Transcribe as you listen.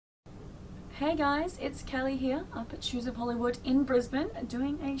Hey guys, it's Kelly here up at Shoes of Hollywood in Brisbane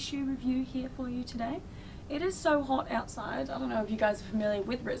doing a shoe review here for you today. It is so hot outside. I don't know if you guys are familiar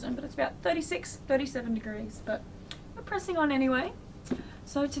with Brisbane, but it's about 36, 37 degrees, but we're pressing on anyway.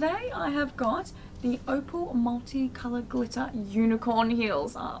 So today I have got the Opal multicolour glitter unicorn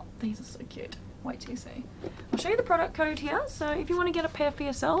heels. Oh, these are so cute. Wait till you see. I'll show you the product code here, so if you want to get a pair for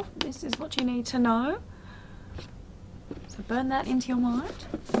yourself, this is what you need to know. So burn that into your mind.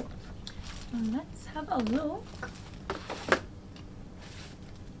 And let's have a look.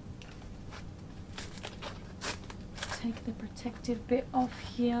 Take the protective bit off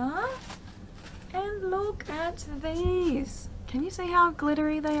here. And look at these. Can you see how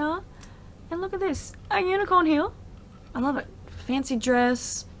glittery they are? And look at this, a unicorn heel. I love it. Fancy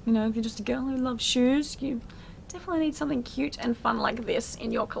dress, you know, if you're just a girl who loves shoes, you definitely need something cute and fun like this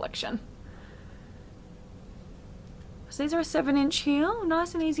in your collection. So these are a 7-inch heel,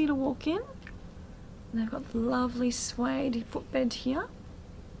 nice and easy to walk in. And they've got the lovely suede footbed here.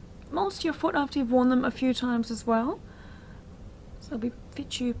 Mulch your foot after you've worn them a few times as well. So they'll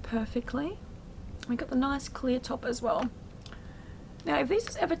fit you perfectly. We've got the nice clear top as well. Now if this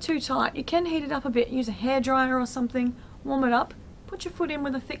is ever too tight, you can heat it up a bit. Use a hairdryer or something, warm it up, put your foot in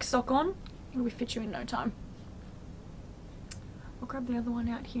with a thick sock on, it'll fit you in no time. I'll grab the other one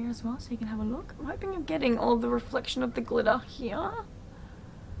out here as well so you can have a look. I'm hoping you're getting all the reflection of the glitter here.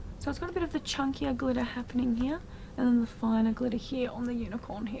 So it's got a bit of the chunkier glitter happening here, and then the finer glitter here on the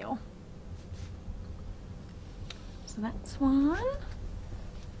unicorn heel. So that's one.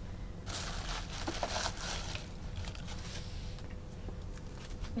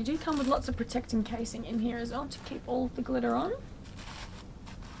 They do come with lots of protecting casing in here as well to keep all of the glitter on.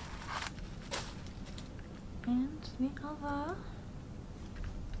 And the other.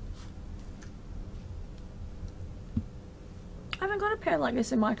 I haven't got a pair like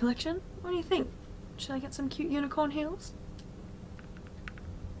this in my collection. What do you think? Should I get some cute unicorn heels?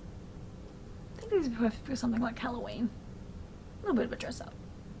 I think these would be perfect for something like Halloween. A little bit of a dress up.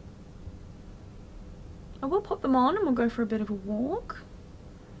 I will pop them on and we'll go for a bit of a walk.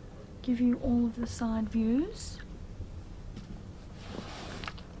 Give you all of the side views.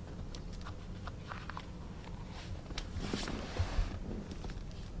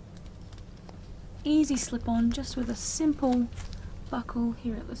 Easy slip on, just with a simple buckle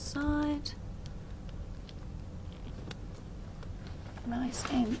here at the side. Nice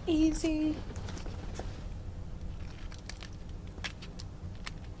and easy.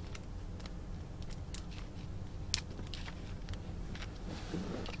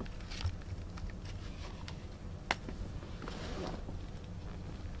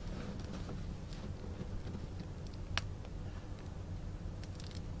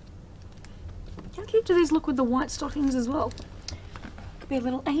 How cute do these look with the white stockings as well? Could be a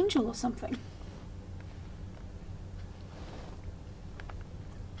little angel or something.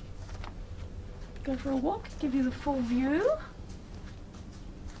 Go for a walk, give you the full view.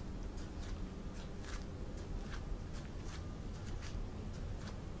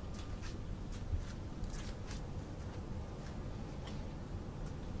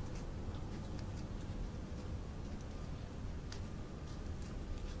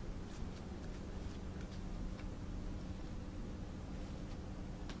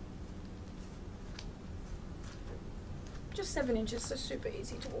 Just 7 inches, so super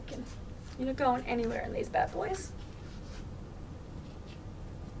easy to walk in. You're not going anywhere in these bad boys.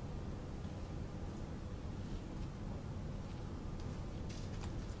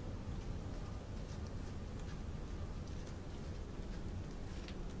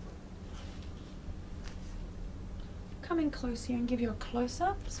 Come in close here and give you a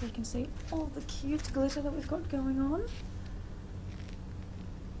close-up so you can see all the cute glitter that we've got going on.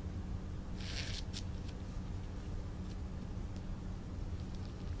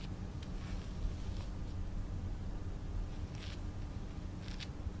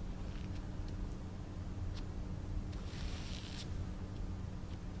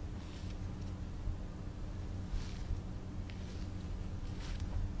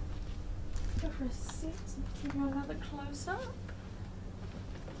 Go for a sit and give you another close-up.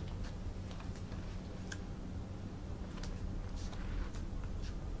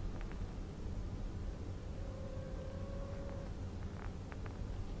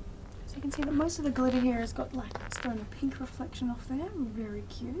 So you can see that most of the glitter here has got like, it's got a pink reflection off there, very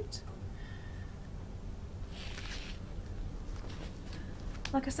cute.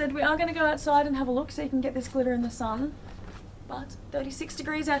 Like I said, we are going to go outside and have a look so you can get this glitter in the sun. But 36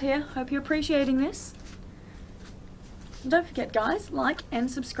 degrees out here. Hope you're appreciating this. And don't forget guys, like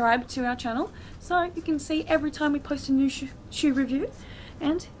and subscribe to our channel so you can see every time we post a new shoe review.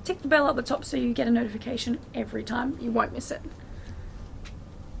 And tick the bell up the top so you get a notification every time. You won't miss it.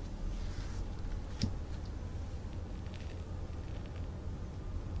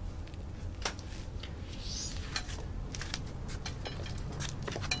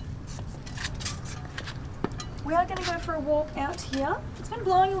 We are going to go for a walk out here. It's been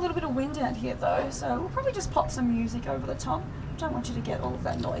blowing a little bit of wind out here though, so we'll probably just pop some music over the top. Don't want you to get all of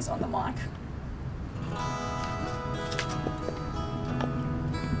that noise on the mic.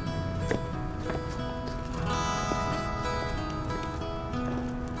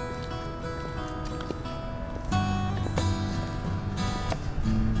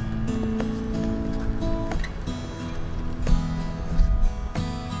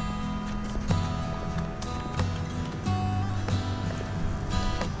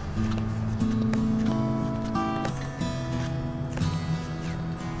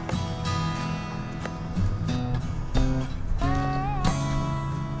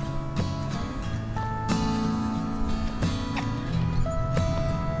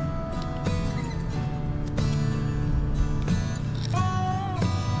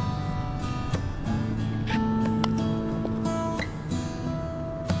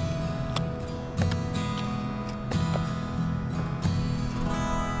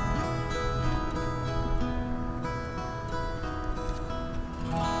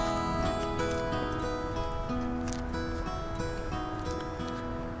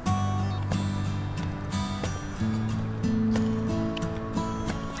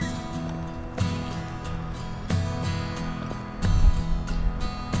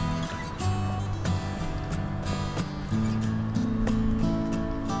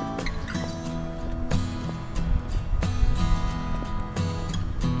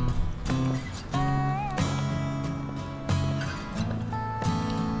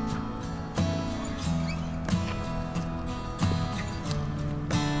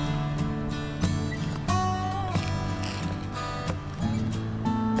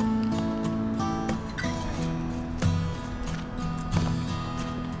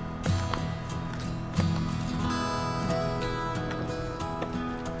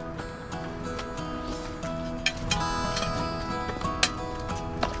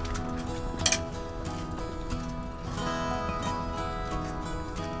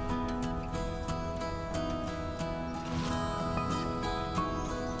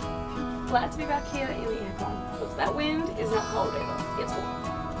 Glad to be back here in the aircon, because that wind is not cold either, it's warm.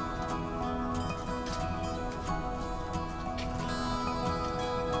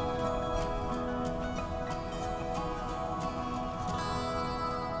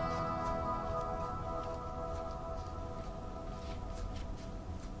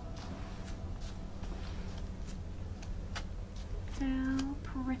 How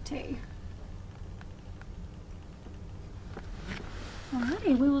pretty.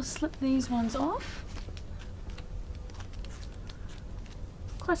 Alrighty, we will slip these ones off.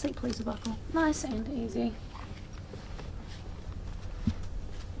 Classic pleaser buckle, nice and easy.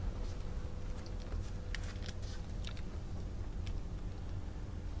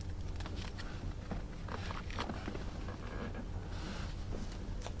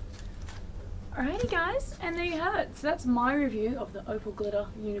 Alrighty guys, and there you have it. So that's my review of the Opal Glitter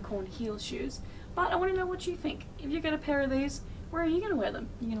Unicorn heel shoes. But I want to know what you think. If you get a pair of these, where are you going to wear them?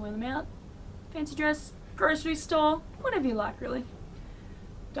 Are you going to wear them out? Fancy dress? Grocery store? Whatever you like, really.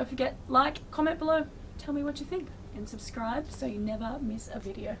 Don't forget, like, comment below, tell me what you think, and subscribe so you never miss a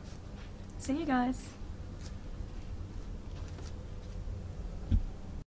video. See you guys.